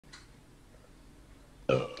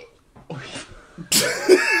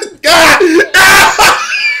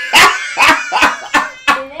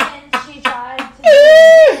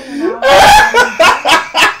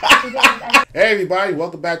everybody,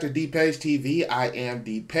 welcome back to D Page TV. I am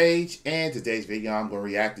D Page, and today's video I'm going to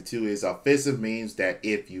react to is offensive memes that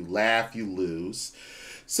if you laugh, you lose.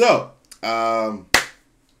 So, I'm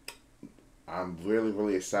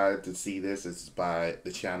really excited to see this. This is by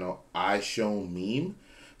the channel I Show Meme.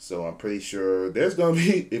 So I'm pretty sure there's going to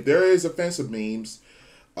be, if there is offensive memes,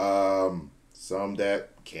 some that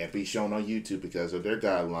can't be shown on YouTube because of their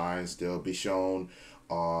guidelines. They'll be shown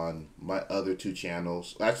on my other two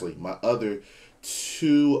channels. Actually, my other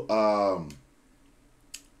two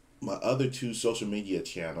social media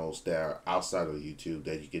channels that are outside of YouTube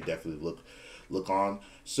that you can definitely look on.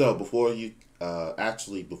 So before we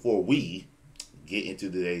get into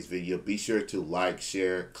today's video, be sure to like,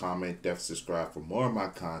 share, comment, definitely subscribe for more of my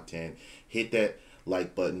content. Hit that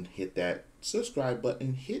like button, hit that subscribe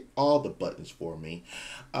button, hit all the buttons for me.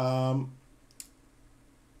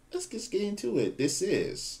 Let's just get into it. This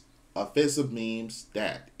is offensive memes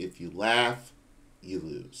that if you laugh, you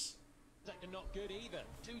lose. Not good either.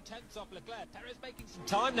 2/10 off Leclerc. Perez making some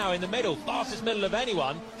time now in the middle. Fastest middle of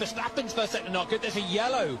anyone. Verstappen's first sector not good. There's a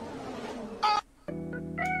yellow.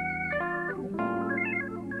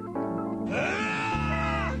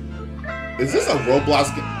 Is this a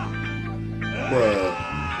Roblox game? Bruh.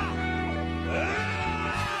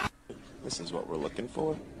 This is what we're looking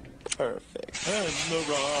for. Perfect.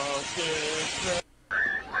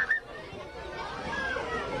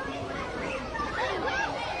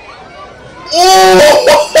 Oh!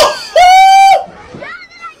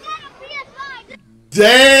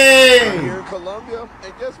 Dang! Here in Colombia,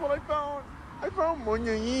 and guess what I found? I found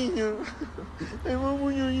moñoñinho. I found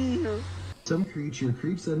moñoñinho. Some creature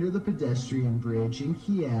creeps under the pedestrian bridge in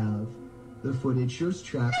Kiev. The footage shows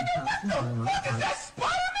traffic passing by on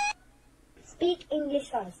Speak English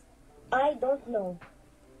fast. I don't know.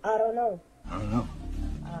 I don't know. I don't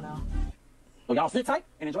know. Well, y'all sit tight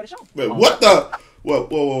and enjoy the show. Wait, what the?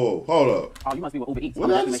 Whoa, hold up. Oh, you must be with Uber Eats. What I'm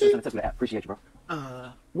did I definitely say? make sure to the app. Appreciate you,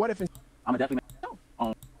 bro. What if it's... I'm definitely make sure.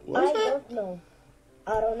 What is I that? don't know.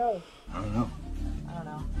 I don't know. I don't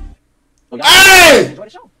know. Well, y'all Hey! enjoy the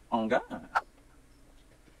show. Oh, God.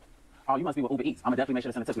 Oh, you must be with Uber Eats. I'm definitely make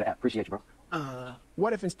sure to send it to the app. Appreciate you, bro.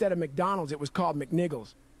 What if instead of McDonald's it was called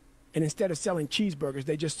McNiggles? And instead of selling cheeseburgers,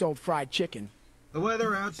 they just sold fried chicken? The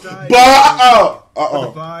weather outside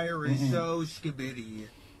The fire is so skibidi.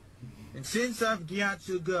 And since I've got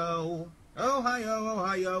to go, Ohio,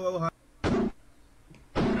 Ohio, Ohio.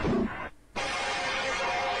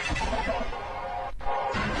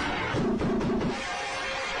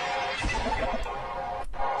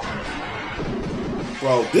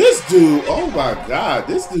 Bro, this dude, oh my god,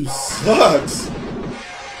 this dude sucks.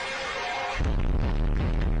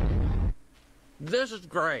 This is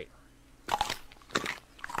great.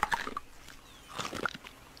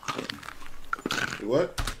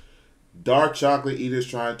 What? Dark chocolate eaters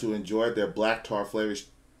trying to enjoy their black tar flavors.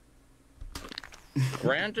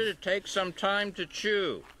 Granted, it takes some time to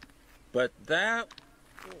chew, but that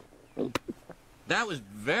was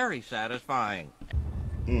very satisfying.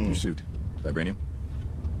 Your suit, vibranium.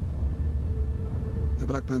 The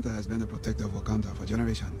Black Panther has been the protector of Wakanda for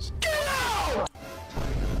generations.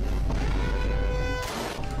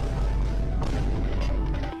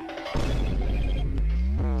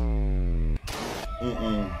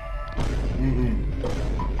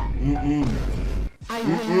 I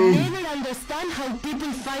will never understand how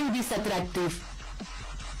people find this attractive.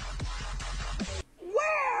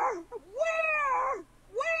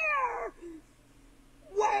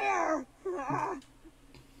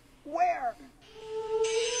 Where?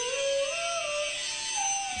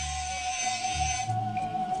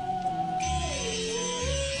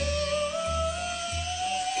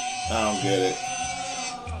 I don't get it.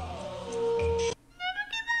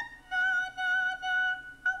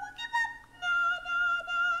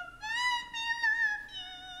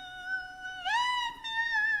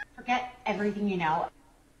 Forget everything you know.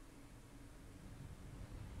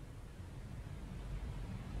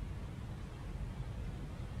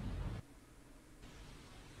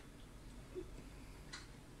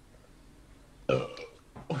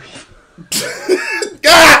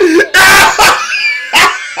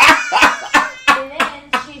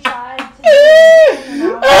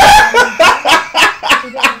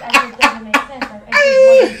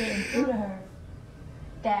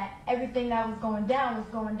 Everything that was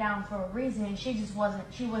going down for a reason. She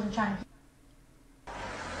wasn't trying to.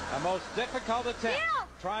 A most difficult attempt.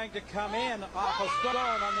 Trying to come in off a stone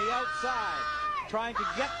on the outside. Trying to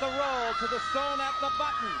get the roll to the stone at the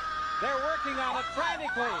button. They're working on it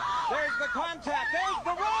frantically. There's the contact. There's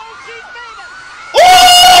the roll. She's made it.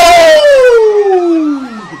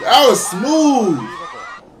 That was smooth.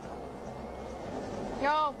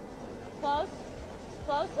 Close.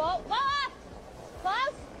 Close. Whoa. Whoa.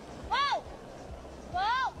 Close. Whoa.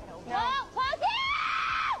 Whoa. Whoa. Close.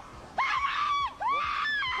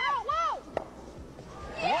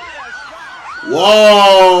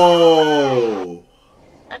 Whoa!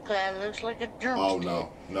 That guy looks like a drunk. Oh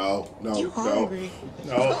no, no, no, You no, hungry?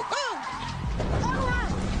 no.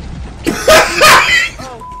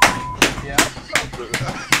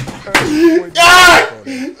 God!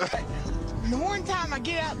 The one time I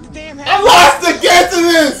get out the damn house. I lost again to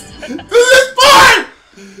this! This is fun!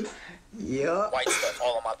 Yup. White stuff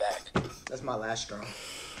all on my back. That's my last straw.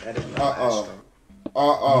 That is my last straw.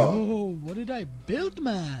 Oh, what did I build,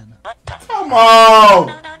 man? Come on!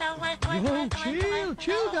 Yo,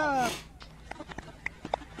 chill, guy.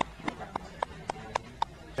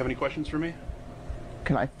 Have any questions for me?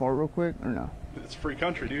 Can I fart real quick or no? It's free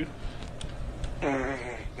country, dude.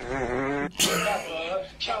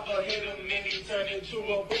 Chopper hit him and he turned into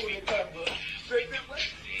a booty pepper. Straight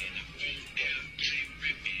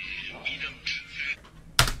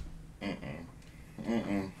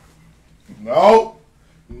No.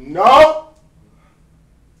 No.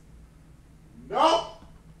 No.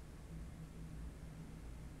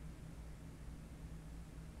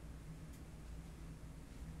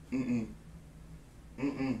 Mm-mm.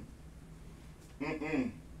 Mm-mm.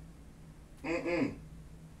 Mm-mm. Mm-mm.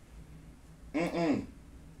 Mm-mm.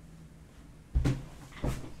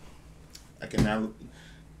 I cannot.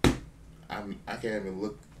 I can't even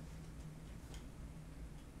look.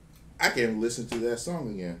 I can't even listen to that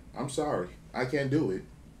song again. I'm sorry. I can't do it.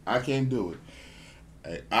 I can't do it.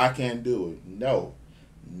 I can't do it. No.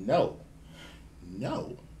 No.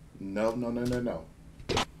 No. No, no, no, no, no.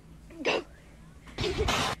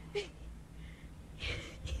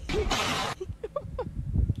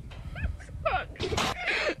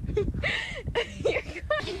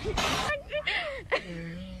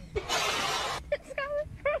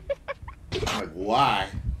 Like, why?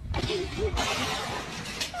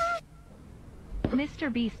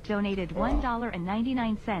 Mr. Beast donated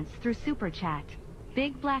 $1.99 through Super Chat.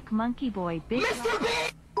 Big Black Monkey Boy, Big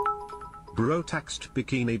Black... Bro taxed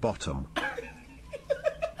bikini bottom.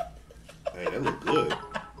 Hey, that look good.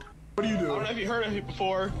 What are you doing? I don't know if you heard of it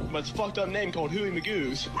before, but it's a fucked up name called Huey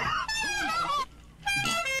Magoo's.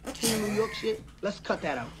 King of New York shit, let's cut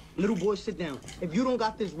that out. Little boy, sit down. If you don't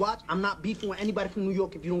got this watch, I'm not beefing with anybody from New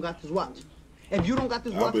York if you don't got this watch. If you don't got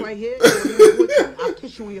this watch right here, you're a little boy. I'll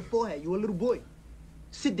kiss you on your forehead. You a little boy.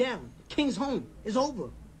 Sit down. King's home. It's over.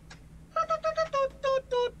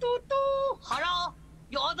 Hello?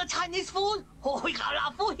 You order Chinese food? Oh, we got a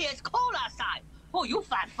lot of food here. It's cold outside. Oh, you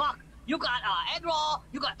fat fuck. You got egg roll,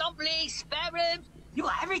 you got dumplings, spare ribs. You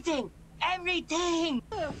got everything. Everything.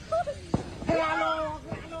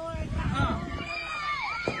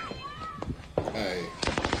 Hey.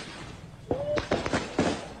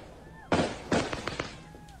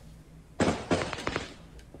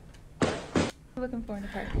 Looking for in a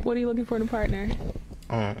partner. What are you looking for in a partner?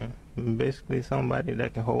 Basically somebody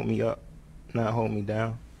that can hold me up, not hold me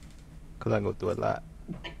down, cause I go through a lot,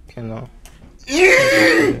 you know.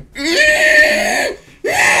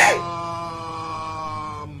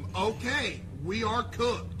 Okay, we are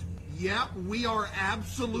cooked. Yep, we are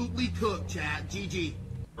absolutely cooked, chat. GG.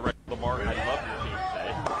 Lamar, I love your team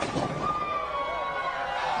today.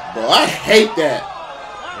 Bro, I hate that.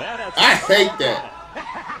 I hate that.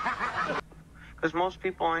 Because most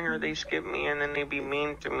people on here, they skip me and then they be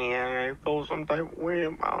mean to me and I feel some type of way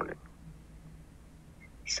about it.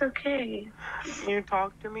 It's okay. You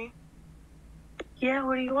talk to me? Yeah,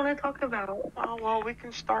 what do you want to talk about? Oh, well, we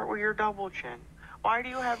can start with your double chin. Why do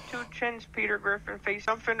you have two chins, Peter Griffin face?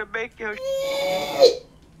 I'm finna bake you.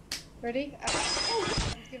 Ready?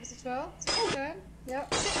 Give us a 12. Good.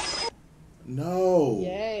 Yep. No.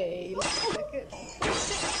 Yay. Look at...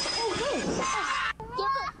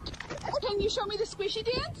 Can you show me the squishy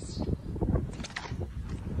dance?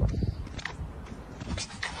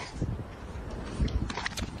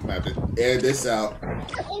 I'm gonna have to air this out. Our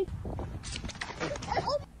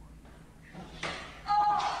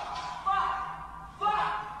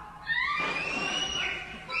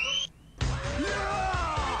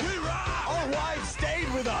wives stayed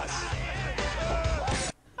with us.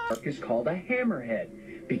 Shark is called a hammerhead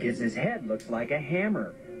because his head looks like a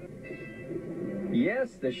hammer.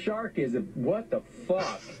 Yes, the shark is a... What the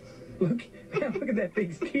fuck? Look, man, look at that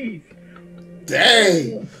thing's teeth.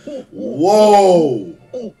 Dang! Whoa!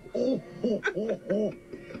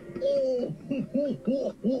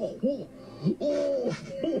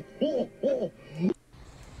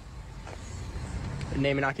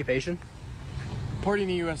 Name and occupation? Party in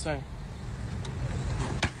the USA.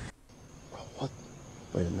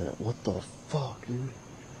 Wait a minute. What the fuck, dude?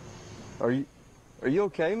 Are you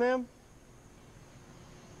okay, ma'am?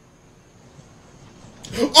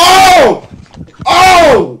 Oh!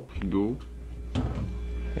 Oh! Du.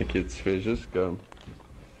 Ik het svežas, kam.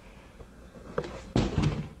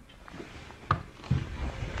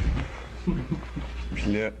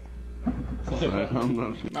 Bля.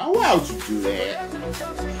 Now why would you do that?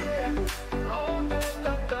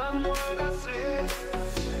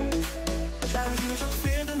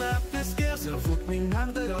 Зовут меня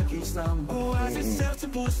далекий сам. Оазис сердце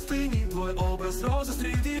пустыни. Твой образ розы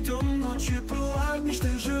среди тем. Ночи пылают,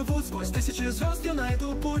 мечты живут. Сквозь тысячи звезд я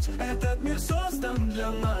найду путь. Этот мир создан для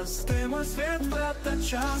нас. Ты мой свет в этот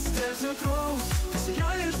час. Desert Rose, ты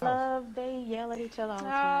сияешь. Love, they yell at each other all the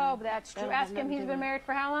time. Oh, that's true. Ask him, he's been married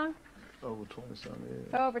for how long? Over 20-something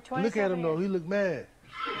years. Over 20. Look at him though. He look mad.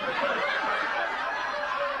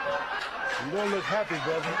 You don't look happy,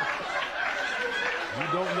 brother. You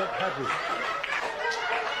don't look happy.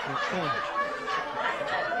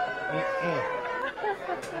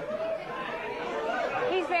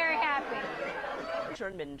 He's very happy.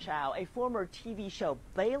 Min Chow, a former TV show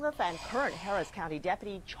bailiff and current Harris County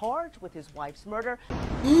deputy charged with his wife's murder.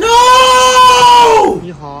 No!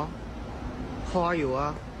 你好 How are you?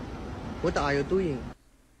 What are you doing?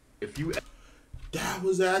 If you... That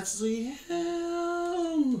was actually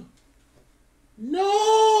him.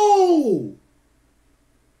 No!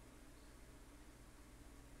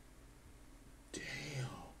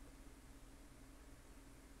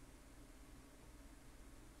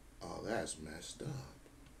 That's messed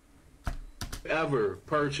up. Ever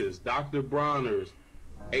purchased Dr. Bronner's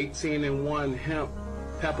 18-in-1 hemp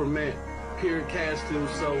peppermint pure castor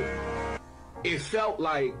soap. It felt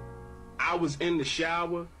like I was in the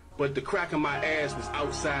shower, but the crack of my ass was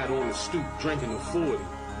outside on the stoop drinking a 40,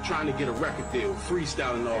 trying to get a record deal,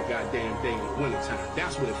 freestyling all goddamn day in the wintertime.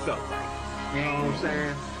 That's what it felt like. You know what I'm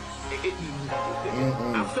saying?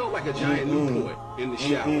 I felt like a giant Newport in the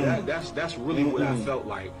shower. That's really what I felt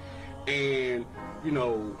like. And, you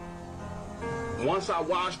know, once I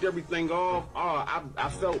washed everything off, I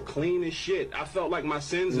felt clean as shit. I felt like my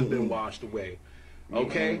sins have been washed away.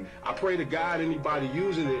 Okay? I pray to God anybody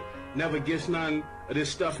using it never gets none of this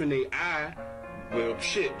stuff in their eye. Well,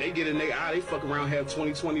 shit, they get in their eye, they fuck around, have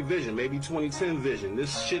 20/20 vision, maybe 20/10 vision.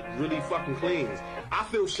 This shit really fucking cleans. I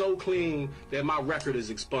feel so clean that my record is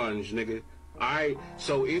expunged, nigga. Alright?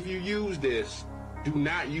 So if you use this, do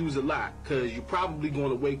not use a lot, because you're probably going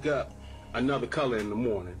to wake up another color in the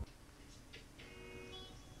morning.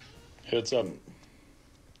 Hey, what's up?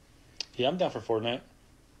 Yeah, I'm down for Fortnite.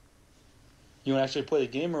 You want to actually play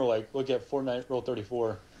the game or like look at Fortnite Roll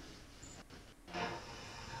 34?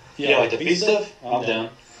 Yeah, like the beat stuff? I'm down.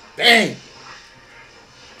 Dang!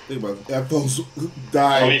 Think about that phone's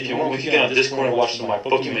died. I mean, if you want, we can get on Discord and watch some of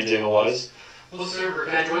my Pokemon Diggle was. What's the server?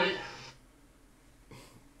 Can I join it?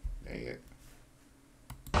 Dang it.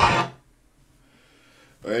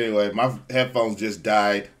 But anyway, my headphones just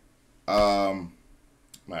died. I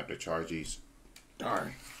might have to charge these.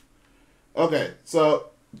 Darn. Okay,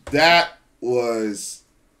 so that was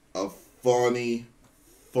a funny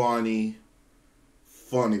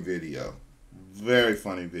video. Very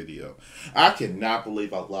funny video. I cannot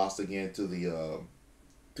believe I lost again to the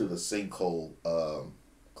sinkhole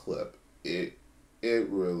clip. It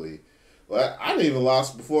really. Well, I didn't even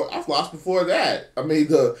lost before. I've lost before that. I mean,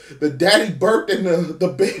 the daddy burped and the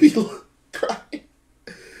baby crying.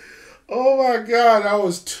 Oh my God, that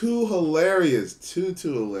was too hilarious. Too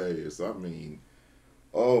hilarious. I mean,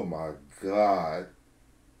 oh my God.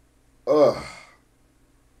 Ugh.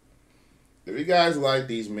 If you guys like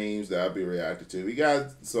these memes that I'll be reacting to, if you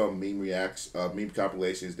got some meme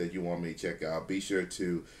compilations that you want me to check out, be sure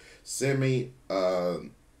to send me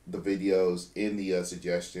the videos in the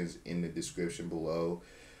suggestions in the description below.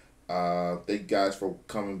 Thank you guys for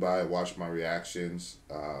coming by and watching my reactions.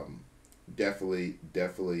 Definitely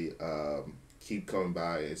keep coming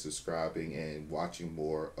by and subscribing and watching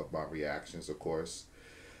more of my reactions, of course.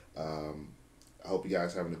 I hope you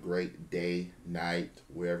guys are having a great day, night,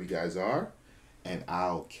 wherever you guys are. And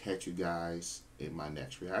I'll catch you guys in my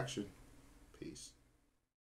next reaction. Peace.